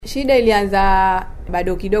Shida ilianza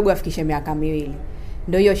bado kidogo afikishe miaka 2.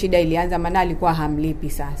 Ndio hiyo shida ilianza, maana alikuwa hamlipi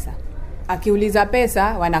sasa. Akiuliza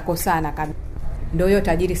pesa wanakosana kabisa. Ndio hiyo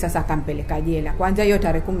tajiri sasa akampeleka jela. Kwanza hiyo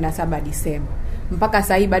tarehe 17 Disemba. Mpaka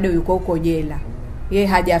sasa bado yuko huko jela. Yeye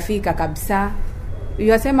hajafika kabisa.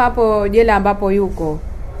 Yasema hapo jela ambapo yuko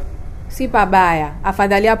si pabaya.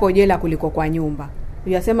 Afadhali hapo jela kuliko kwa nyumba.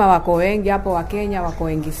 Yasema wako wengi hapo, wa Kenya wako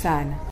wengi sana.